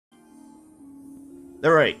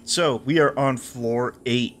Alright, so we are on floor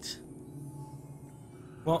 8.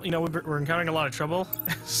 Well, you know, we're encountering a lot of trouble,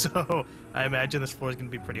 so I imagine this floor is going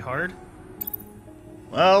to be pretty hard.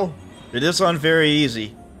 Well, it is on very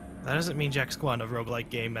easy. That doesn't mean jack squat a roguelike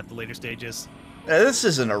game at the later stages. This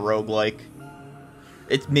isn't a roguelike.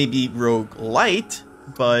 It may be roguelite,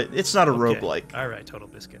 but it's not a roguelike. Alright, Total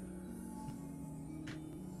Biscuit.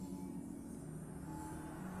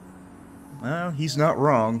 Well, he's not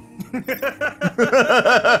wrong.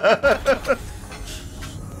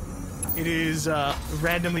 It is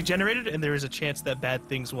randomly generated, and there is a chance that bad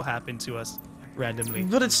things will happen to us randomly.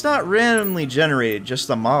 But it's not randomly generated, just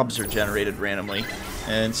the mobs are generated randomly.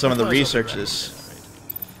 And some of the research is...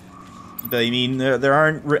 But I mean, there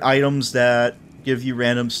aren't items that give you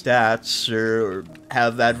random stats or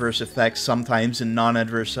have adverse effects sometimes and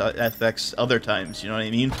non-adverse effects other times, you know what I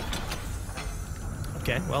mean?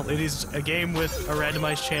 Okay, well, it is a game with a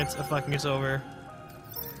randomized chance of fucking us over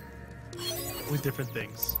with different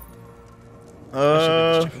things.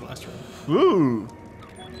 Ooh.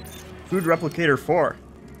 Food Replicator 4.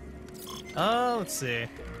 Let's see.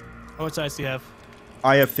 How much science do you have?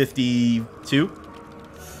 I have 52.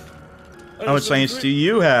 How much science do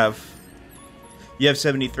you have? You have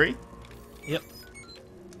 73? Yep.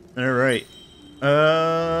 Alright.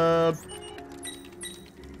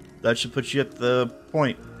 That should put you at the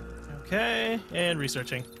point. Okay, and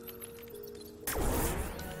researching.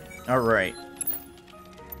 Alright.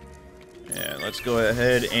 Yeah, let's go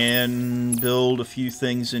ahead and build a few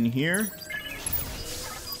things in here.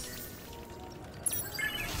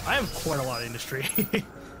 I have quite a lot of industry.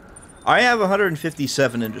 I have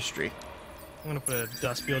 157 industry. I'm gonna put a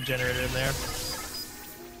dust field generator in there.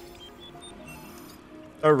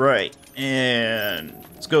 Alright, and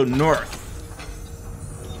let's go north.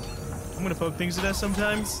 I'm gonna poke things to death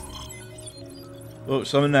sometimes. Oh,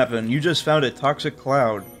 something happened. You just found a toxic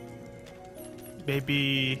cloud.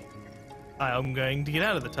 Maybe I'm going to get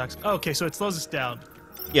out of the toxic. Oh, okay, so it slows us down.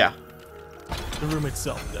 Yeah. The room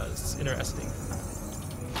itself does. Interesting.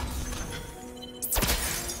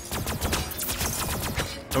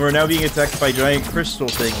 And we're now being attacked by giant crystal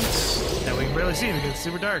things. And we can barely see because it's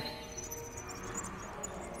super dark.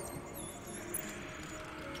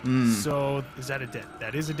 So, is that a dead?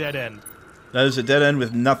 That is a dead end. That is a dead end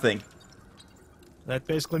with nothing. That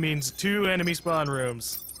basically means 2 enemy spawn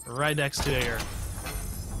rooms right next to here.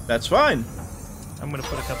 That's fine. I'm gonna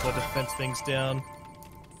put a couple of defense things down.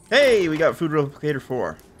 Hey, we got Food Replicator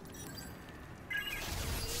 4.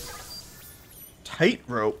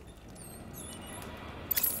 Tightrope.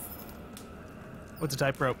 What's a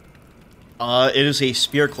type rope? It is a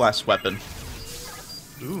spear class weapon.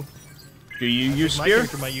 Ooh. Do you use My spear?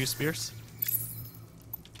 character might use spears.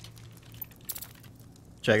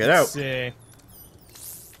 Check it Let's out. see.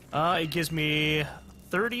 It gives me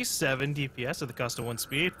 37 DPS at the cost of 1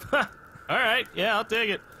 speed. Alright, yeah, I'll take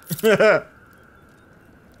it.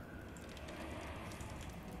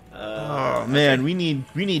 Oh man, okay.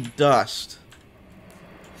 we need dust.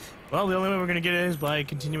 Well, the only way we're gonna get it is by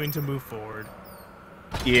continuing to move forward.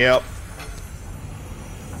 Yep.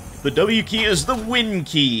 The W key is the win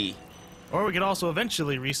key. Or we could also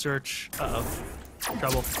eventually research... Uh-oh.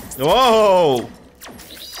 Trouble. Whoa!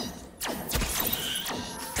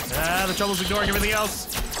 Ah, the trouble's ignoring everything else.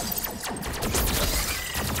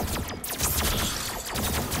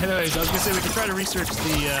 Anyways, I was gonna say we could try to research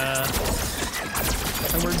the,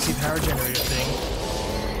 emergency power generator thing.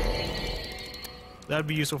 That'd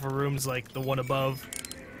be useful for rooms like the one above.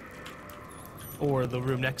 Or the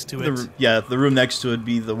room next to it. Yeah, the room next to it would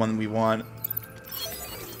be the one we want.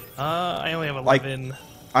 I only have 11.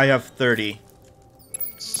 I have 30.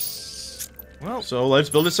 Well, So let's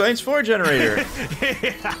build a Science 4 generator.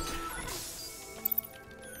 yeah.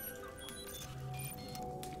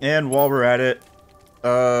 And while we're at it,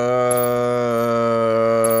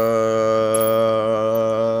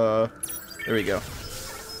 there we go.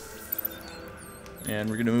 And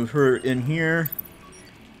we're gonna move her in here.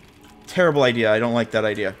 Terrible idea. I don't like that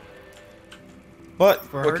idea. But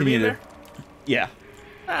For her what to can be you do? there? Yeah.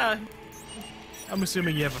 I'm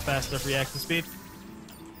assuming you have a fast enough reaction speed.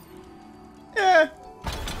 Yeah.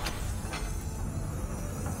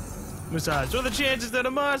 Besides, what are the chances that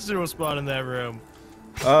a monster will spawn in that room?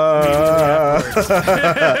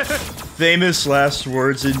 Famous last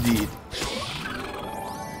words indeed.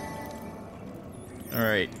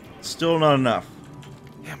 Alright. Still not enough.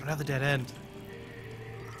 Damn, another dead end.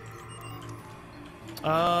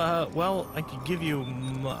 Well, I could give you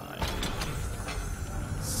my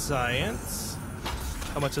science.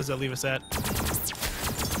 How much does that leave us at?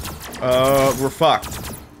 We're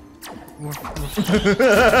fucked.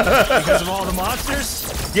 Because of all the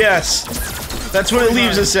monsters? Yes! That's what it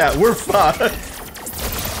leaves us at. We're fucked.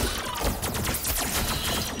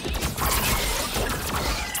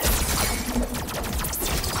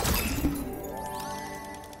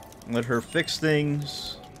 Let her fix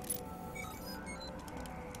things.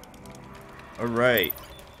 Alright.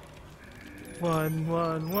 1,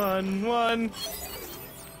 1, 1, 1.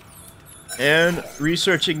 And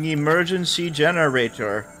researching the emergency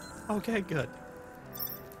generator. Okay, good.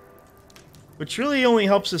 Which really only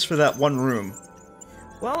helps us for that one room.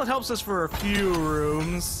 Well, it helps us for a few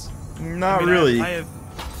rooms. Not really. I have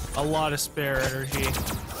a lot of spare energy.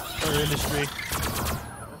 Or industry.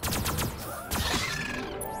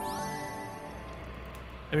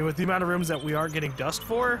 I mean, with the amount of rooms that we are getting dust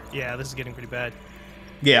for, yeah, this is getting pretty bad.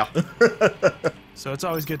 Yeah. So it's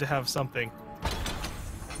always good to have something.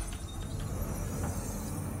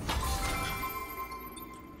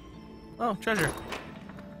 Oh, treasure.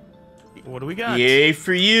 What do we got? Yay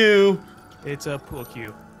for you! It's a pool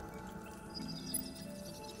cue.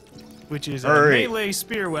 Which is a Alright. melee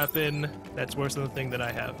spear weapon that's worse than the thing that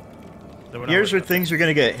I have. Here's where things are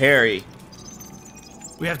gonna get hairy.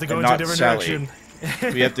 We have to go and into a not different Sally. direction.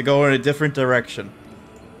 We have to go in a different direction.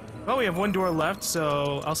 Well, we have one door left,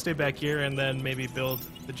 so I'll stay back here and then maybe build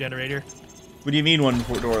the generator. What do you mean one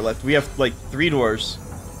door left? We have like 3 doors.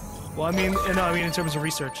 Well, I mean, no, I mean in terms of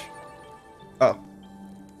research. Oh.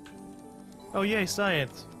 Oh, yay,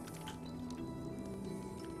 science.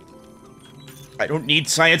 I don't need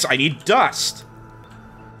science, I need dust!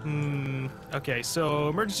 Okay, so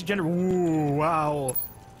emergency generator. Ooh, wow.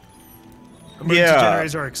 Emergency Yeah.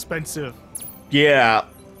 generators are expensive. Yeah.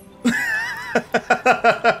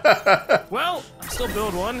 Well, I'll still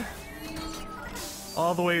build one.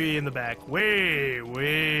 All the way in the back. Way,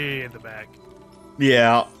 way in the back.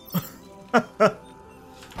 Yeah.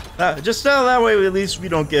 Just that way, at least we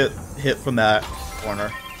don't get hit from that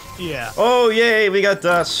corner. Yeah. Oh, yay, we got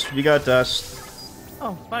dust. We got dust.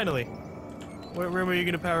 Oh, finally. What room are you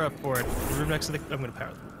going to power up for it? The room next to the... I'm going to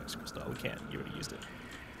power the room next to Crystal. We can't. You already used it.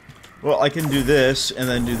 Well, I can do this and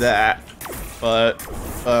then do that. But,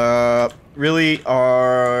 really,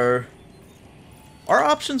 our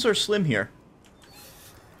options are slim here.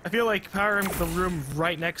 I feel like powering the room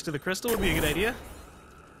right next to the crystal would be a good idea.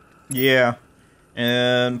 Yeah.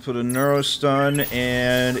 And put a neurostun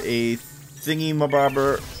and a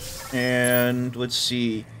thingy-mabobber. And, let's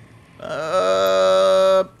see.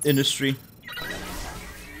 Industry.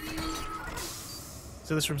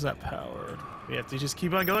 So this room's not powered. We have to just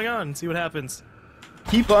keep on going on and see what happens.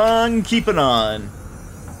 Keep on keeping on.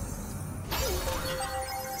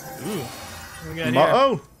 Ooh. What we got here?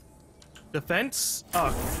 Oh! Defense?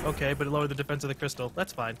 Oh, okay, but it lowered the defense of the crystal.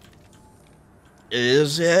 That's fine.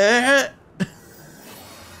 Is it?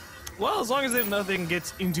 Well, as long as nothing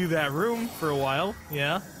gets into that room for a while,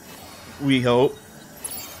 yeah. We hope.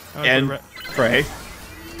 And pray.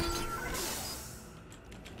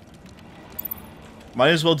 Might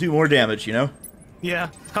as well do more damage, you know? Yeah,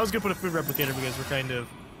 I was gonna put a food replicator because we're kind of...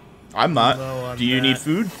 I'm not. low on Do you that. need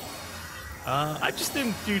food? I just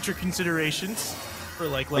in future considerations for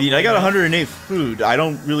like I mean, I got 108 food. I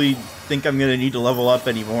don't really think I'm gonna need to level up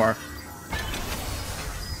anymore.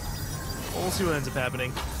 We'll see what ends up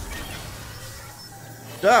happening.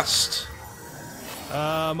 Dust.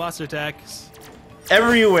 Monster attacks.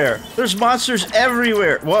 Everywhere. There's monsters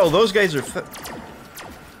everywhere. Whoa, those guys are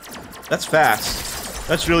that's fast.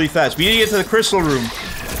 That's really fast. We need to get to the crystal room.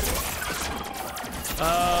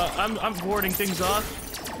 I'm warding things off.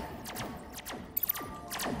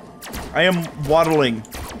 I am waddling.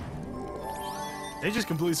 They just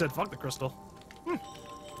completely said fuck the crystal.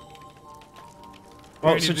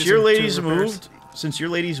 Well, need to since do your some lady's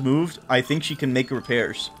repairs. moved, I think she can make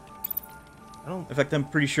repairs. I don't. In fact, I'm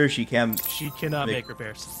pretty sure she can. She cannot make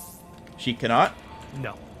repairs. She cannot?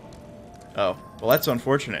 No. Oh, well, that's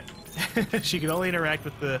unfortunate. She can only interact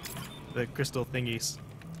with the crystal thingies,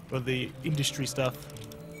 or the industry stuff.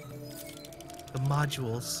 The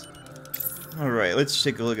modules. All right, let's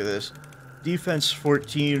take a look at this. Defense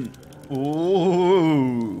 14.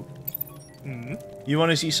 Ooh. You want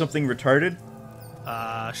to see something retarded?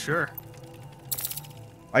 Sure.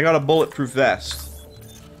 I got a bulletproof vest.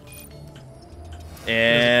 It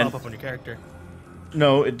And doesn't pop up on your character.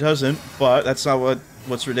 no, it doesn't. But that's not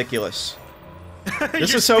what's ridiculous.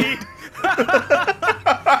 This Your is so. speed.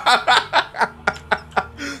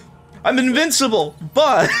 I'm invincible,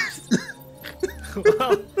 but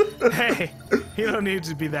Well, hey, you don't need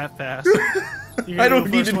to be that fast. I don't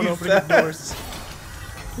need to be fast.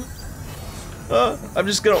 I'm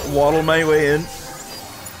just gonna waddle my way in.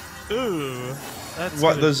 Ooh.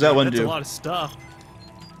 What does that one do? That's a lot of stuff.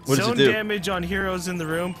 What does it Zone do? damage on heroes in the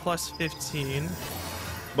room plus 15.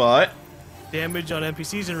 But Damage on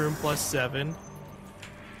NPCs in room plus 7.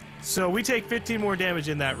 So we take 15 more damage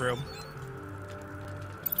in that room.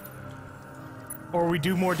 Or we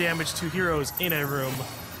do more damage to heroes in a room.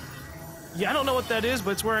 Yeah, I don't know what that is,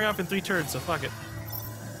 but it's wearing off in 3 turns, so fuck it.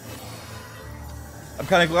 I'm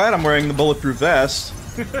kind of glad I'm wearing the bulletproof vest.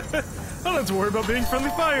 I don't have to worry about being friendly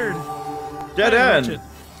fired. Dead end.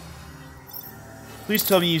 Please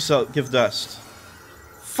tell me you give dust.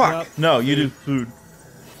 Fuck. Yep. No, you do food.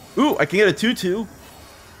 Ooh, I can get a tutu.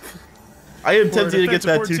 I am tempted to get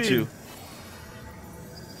that 14. tutu.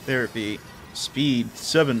 Therapy. Speed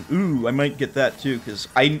 7. Ooh, I might get that too, because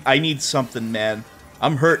I need something, man.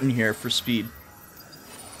 I'm hurting here for speed.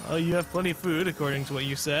 Well, you have plenty of food, according to what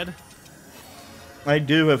you said. I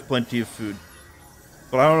do have plenty of food.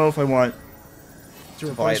 But I don't know if I want To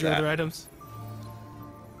buy replace your that. other items.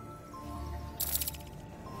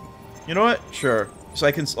 You know what? Sure. So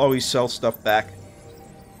I can always sell stuff back.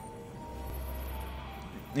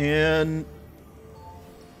 And...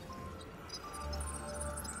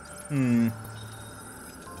 The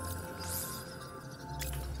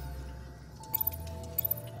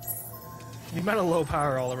amount of low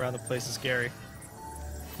power all around the place is scary.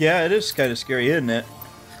 Yeah, it is kind of scary, isn't it?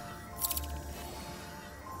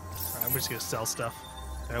 Alright, I'm just gonna sell stuff.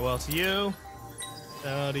 Farewell to you.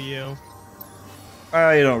 Farewell to you.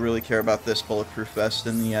 I don't really care about this bulletproof vest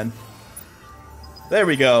in the end. There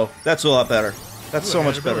we go. That's a lot better. That's Ooh, so I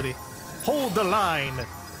got much better. ability. Hold the line!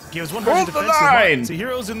 Gives 100 Hold the defense line! to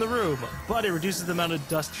heroes in the room, but it reduces the amount of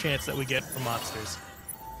dust chance that we get from monsters.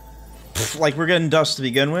 Pfft, like we're getting dust to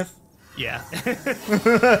begin with? Yeah.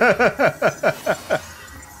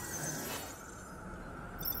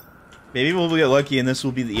 Maybe we'll get lucky and this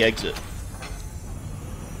will be the exit.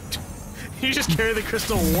 You just carry the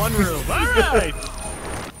crystal one room. Alright!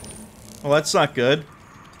 Well, that's not good.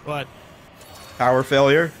 What? Power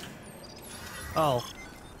failure. Oh.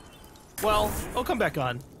 Well, I'll come back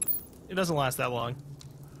on. It doesn't last that long.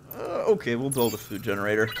 Okay, we'll build a food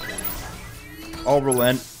generator. I'll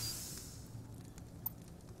relent.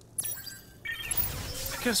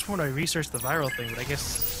 I guess when I researched the viral thing, but I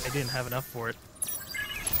guess I didn't have enough for it.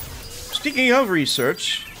 Speaking of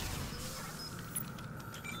research...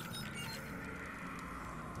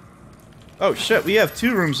 Oh shit, we have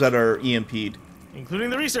 2 rooms that are EMP'd. Including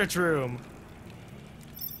the research room.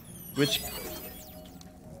 Which...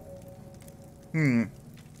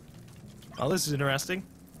 Oh, this is interesting.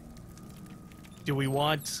 Do we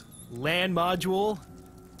want land module,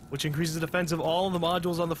 which increases the defense of all the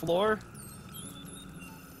modules on the floor?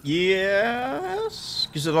 Yes,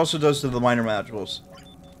 because it also does to the minor modules.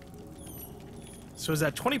 So is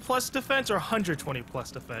that 20 plus defense or 120 plus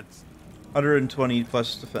defense? 120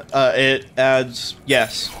 plus defense. It adds...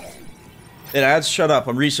 Yes. It adds... Shut up,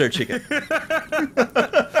 I'm researching it.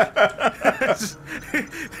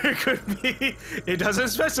 There could be... It doesn't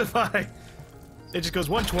specify. It just goes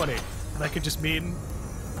 120. That could just mean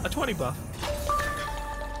a 20 buff.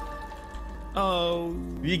 Oh...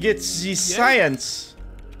 You get the science!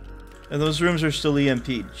 And those rooms are still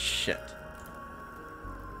EMP'd. Shit.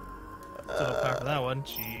 So no power for that one.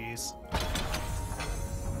 Jeez.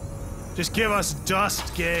 Just give us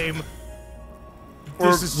dust, game. Or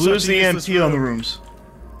This is lose such a the useless EMP on the room. rooms.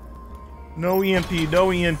 No EMP,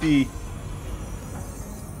 no EMP.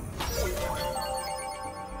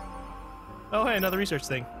 Oh, hey, another research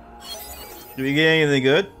thing. Do we get anything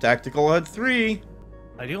good? Tactical HUD 3.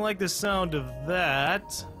 I do like the sound of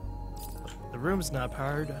that. The room's not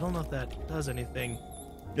powered. I don't know if that does anything.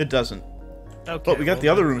 It doesn't. Okay. But we got the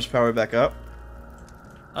other rooms powered back up.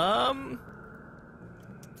 I'm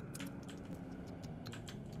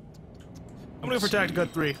gonna go for Tactical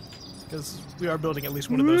 3, because we are building at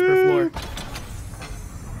least one of those per floor.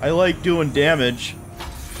 I like doing damage.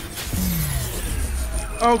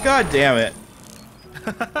 Oh, god damn it.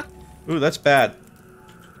 Ooh, that's bad.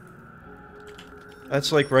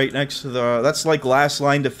 That's like right next to the... That's like last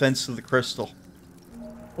line defense of the crystal.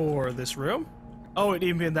 For this room? Oh, it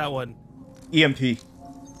even in that one. EMP.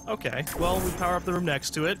 Okay, well, we power up the room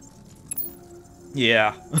next to it.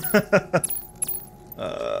 Yeah.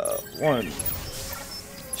 1,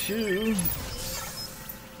 2,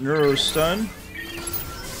 Neuro Stun,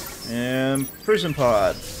 and Prison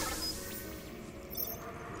Pod.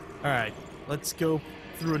 Alright, let's go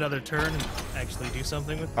through another turn and actually do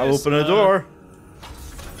something with this. I'll open a door.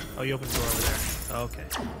 Oh, you opened the door over there. Okay.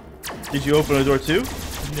 Did you open a door too?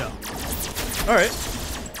 No. Alright.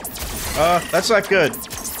 That's not good.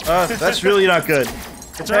 That's really not good.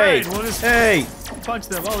 It's Hey! alright, we'll just Hey! punch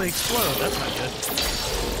them. Oh, they explode. That's not good.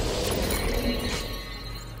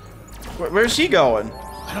 Where's he going?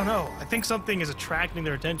 I don't know. I think something is attracting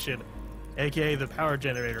their attention. AKA the power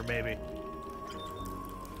generator, maybe.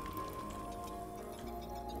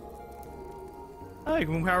 Oh, you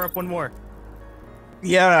can power up one more.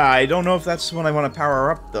 Yeah, I don't know if that's the one I want to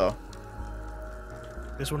power up, though.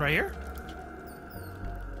 This one right here?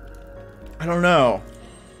 I don't know.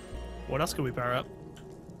 What else could we power up?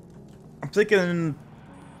 I'm thinking...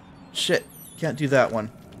 Shit, can't do that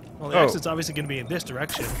one. Well, the exit's obviously going to be in this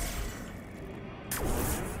direction.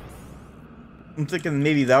 I'm thinking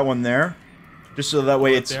maybe that one there. Just so that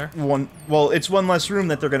way Up it's there? one... Well, it's one less room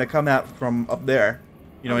that they're going to come at from up there.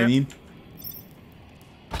 You know what I Okay. mean?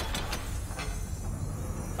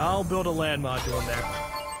 I'll build a land module in there.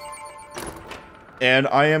 And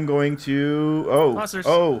I am going to... Oh. Monsters.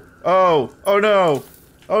 Oh. Oh. Oh no.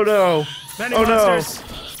 Oh no. Many Oh no.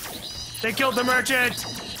 monsters! They killed the merchant!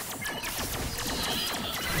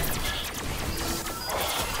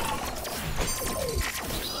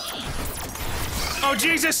 Oh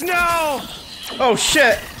Jesus, no! Oh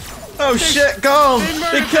shit. Oh shit, GaLm! They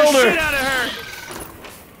murdered killed the her! shit out of her!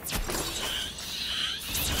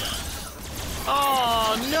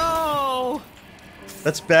 Oh no!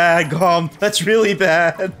 That's bad, GaLm. That's really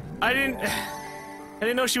bad. I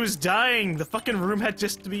didn't know she was dying. The fucking room had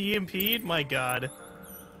just to be EMP'd? My god.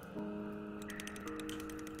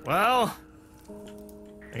 Well,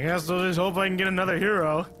 I guess I'll just hope I can get another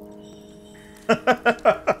hero.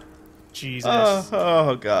 Jesus.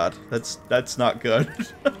 Oh god. That's not good. We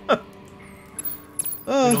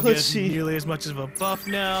Oh, don't let's get see. nearly as much of a buff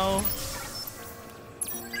now.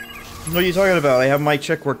 What are you talking about? I have my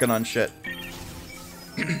chick working on shit.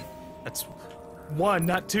 That's one,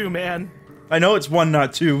 not two, man. I know it's one,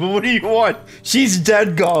 not two, but what do you want? She's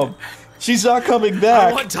dead, GaLm. She's not coming I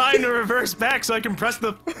back. want time to reverse back so I can press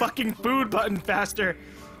the fucking food button faster.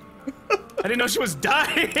 I didn't know she was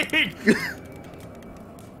dying.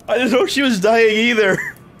 I didn't know she was dying either.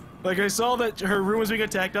 Like, I saw that her room was being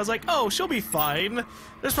attacked. I was like, oh, she'll be fine.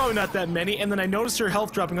 There's probably not that many. And then I noticed her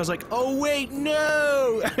health dropping. I was like, oh, wait,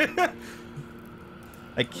 no.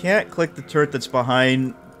 I can't click the turret that's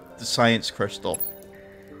behind the science crystal.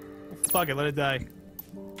 Fuck it, let it die.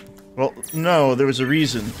 Well, no, there was a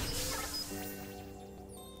reason.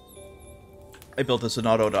 I built this an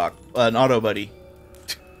auto buddy.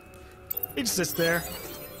 He just sits there.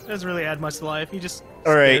 Doesn't really add much to life. He just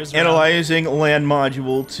Alright, stares around. analyzing land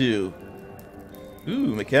module 2.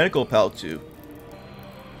 Ooh, mechanical pal 2.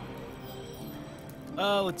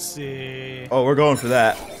 Let's see. Oh, we're going for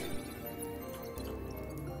that.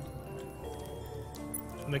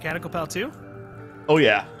 Mechanical Pal 2? Oh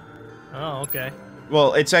yeah. Oh, okay.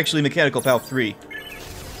 Well, it's actually mechanical pal 3.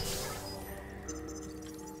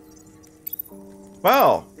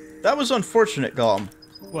 Wow, that was unfortunate, GaLm.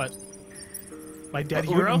 What? My dead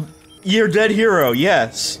hero? Your dead hero,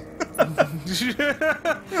 yes.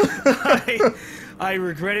 I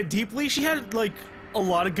regret it deeply. She had, like, a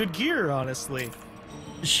lot of good gear, honestly.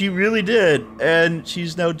 She really did, and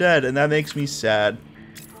she's now dead, and that makes me sad.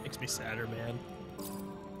 Makes me sadder, man.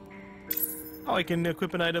 Oh, I can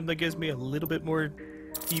equip an item that gives me a little bit more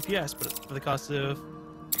DPS, but for the cost of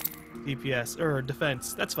DPS, or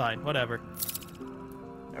defense. That's fine, whatever.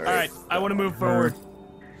 Alright, I want to move forward.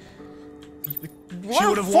 She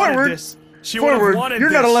would have wanted this. She would have wanted You're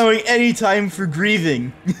this. not allowing any time for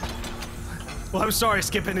grieving. Well, I'm sorry,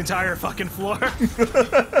 skip an entire fucking floor.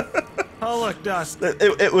 Oh, look, dust.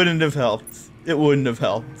 It wouldn't have helped. It wouldn't have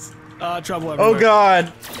helped. Trouble everywhere. Oh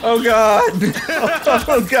god! Oh god!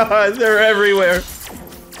 Oh god, they're everywhere.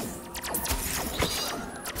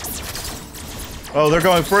 Oh, they're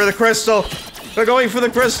going for the crystal! They're going for the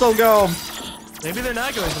crystal, GaLm! Maybe they're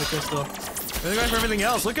not going for the crystal. They're going for everything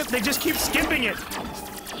else. Look at, they just keep skipping it.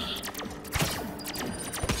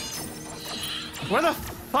 Where the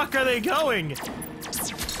fuck are they going?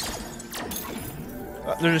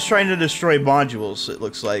 They're just trying to destroy modules, it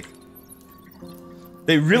looks like.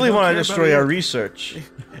 They really don't want care to about destroy your- our research.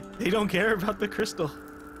 They don't care about the crystal.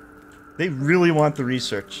 They really want the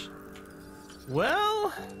research.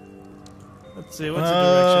 Well, let's see. What's a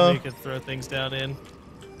direction we can throw things down in?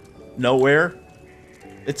 Nowhere.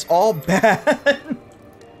 It's all bad.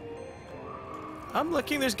 I'm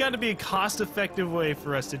looking. There's got to be a cost-effective way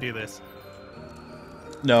for us to do this.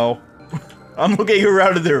 No. I'm looking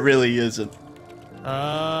around and there really isn't.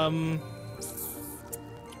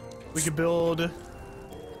 We could build.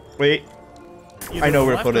 Wait. either I know the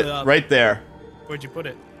where to left put or it. the up. Right there. Where'd you put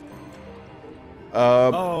it?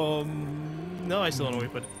 Uh, No, I still don't know where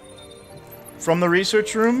you put it. From the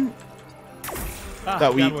research room? Ah,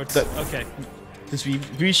 that we downwards. that Okay.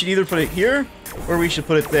 we should either put it here or we should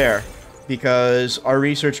put it there because our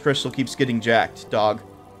research crystal keeps getting jacked, dog.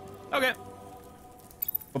 Okay.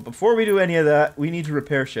 But before we do any of that, we need to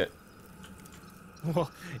repair shit.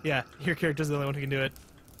 Well, yeah, your character's the only one who can do it.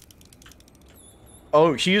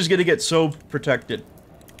 Oh, she is gonna get so protected.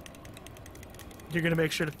 You're gonna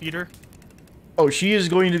make sure to feed her? Oh, she is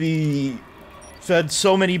going to be fed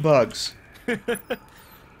so many bugs.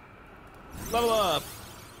 Level up!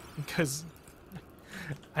 Because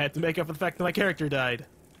I had to make up for the fact that my character died.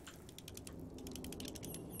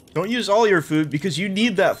 Don't use all your food because you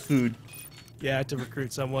need that food. Yeah, I had to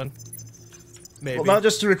recruit someone. Maybe. Well, not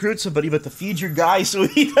just to recruit somebody, but to feed your guy so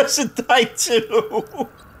he doesn't die too.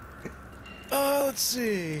 Let's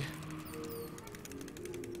see.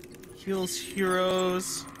 Heals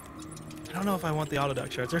heroes. I don't know if I want the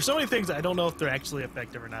autoduck shards. There's so many things I don't know if they're actually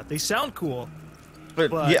effective or not. They sound cool.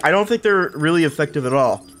 But yeah, I don't think they're really effective at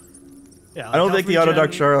all. Yeah, like I don't think the health autoduck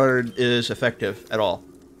regen, shard is effective at all.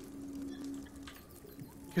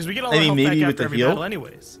 because we get all our health maybe back with after the every heal? battle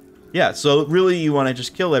anyways. Yeah, so really you want to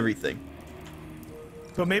just kill everything.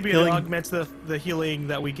 But maybe Healing- it augments the healing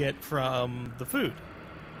that we get from the food.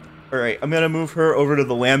 Alright, I'm gonna move her over to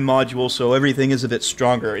the land module so everything is a bit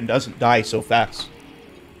stronger and doesn't die so fast.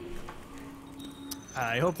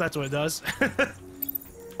 I hope that's what it does.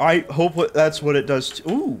 I hope that's what it does too.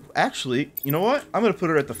 Ooh, actually, you know what? I'm gonna put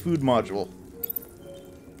her at the food module.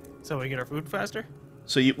 So we get our food faster?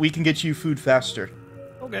 So we can get you food faster.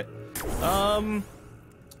 Okay.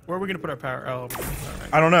 Where are we gonna put our power? Oh,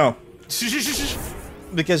 alright. I don't know.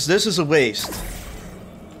 Because this is a waste.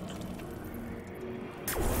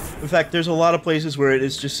 In fact, there's a lot of places where it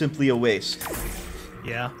is just simply a waste.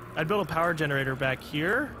 Yeah. I'd build a power generator back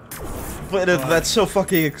here. But that's so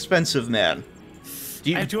fucking expensive, man.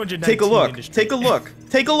 I have 219 take a look. industry. Take a look.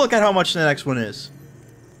 Take a look at how much the next one is.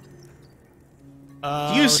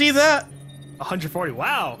 Do you see that? 140.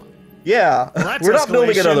 Wow. Yeah. Well, that's We're not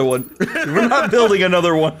building escalation. another one. We're not building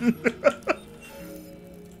another one.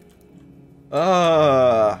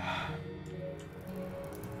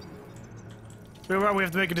 We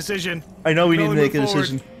have to make a decision. I know we need to Really make a move forward.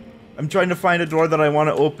 decision. I'm trying to find a door that I want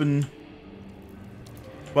to open.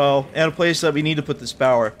 Well, and a place that we need to put this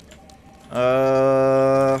power.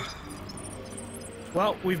 Well,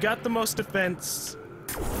 we've got the most defense.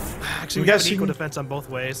 Actually, I'm we have an guessing- equal defense on both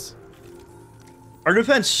ways. Our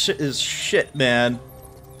defense is shit, man.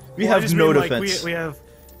 We Well, I have just no mean, like, defense.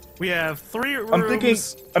 we have 3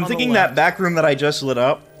 rooms. I'm thinking that back room that I just lit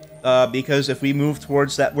up, because if we move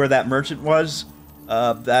towards that where that merchant was,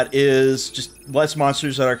 that is just less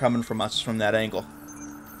monsters that are coming from us from that angle.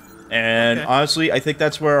 And Okay. honestly, I think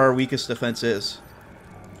that's where our weakest defense is.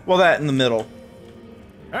 Well, that in the middle,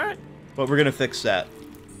 All right. but we're gonna fix that.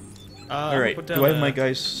 All right. Put Do down I have a my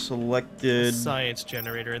guys selected? science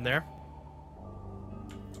generator in there.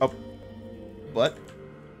 Oh, what?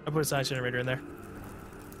 I put a science generator in there.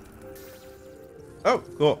 Oh,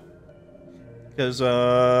 cool. Because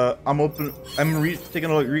I'm taking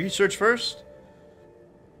a look at research first.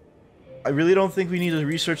 I really don't think we need to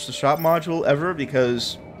research the shop module ever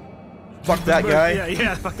because fuck that guy.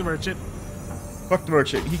 Yeah, fuck the merchant. Fuck the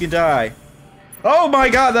merchant. He can die. Oh my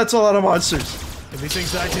god, that's a lot of monsters. And these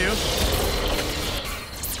things die too.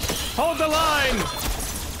 Hold the line!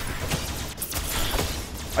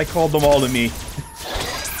 I called them all to me.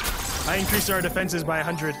 I increased our defenses by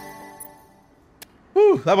 100.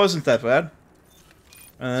 Whew, that wasn't that bad.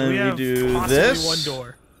 And So we then have we do possibly this. one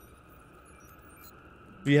door.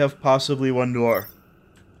 We have possibly one door.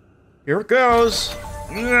 Here it goes.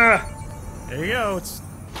 Ugh. There you go. It's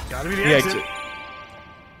gotta be the Yeah, exit.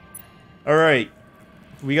 Alright.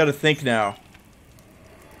 We gotta think now.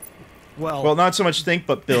 Well, Well, not so much think,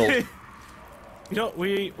 but build.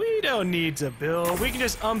 we don't need to build. We can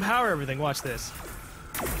just unpower everything. Watch this.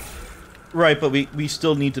 Right, but we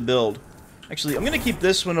still need to build. Actually, I'm gonna keep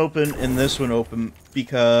this one open and this one open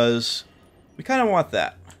because we kind of want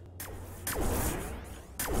that.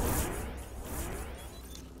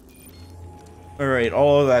 Alright,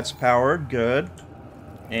 all of that's powered. Good.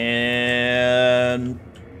 And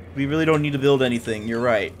we really don't need to build anything. You're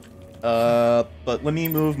right. But let me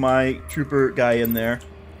move my trooper guy in there.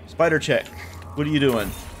 Spider check. What are you doing?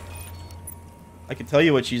 I can tell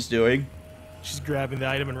you what she's doing. She's grabbing the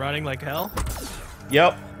item and running like hell.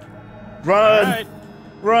 Yep. Run! Alright.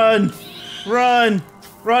 Run! Run!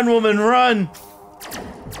 Run, woman, run!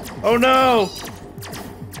 Oh no!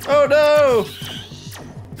 Oh no!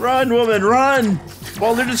 Run, woman, run!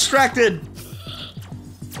 While they're distracted!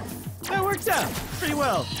 That worked out pretty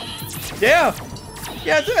well. Yeah!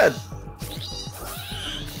 Yeah, it did!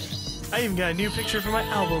 I even got a new picture for my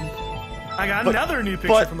album. I got another new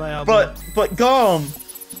picture for my album. But GaLm,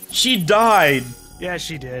 she died. Yeah,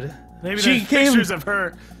 she did. Maybe She there's came- pictures of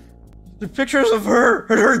her. The pictures of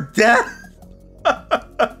her death.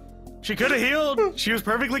 She could have healed. She was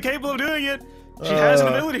perfectly capable of doing it. She has an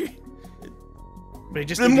ability. But it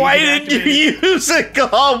just Then needed why to be didn't you activated. use it,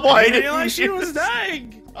 GaLm? Why I didn't didn't realize you she was use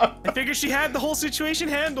dying. I figured she had the whole situation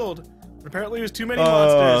handled. But apparently it was too many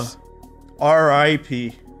monsters.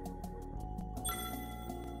 R.I.P.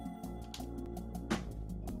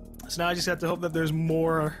 So now I just have to hope that there's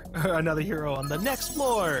more, another hero on the next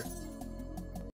floor.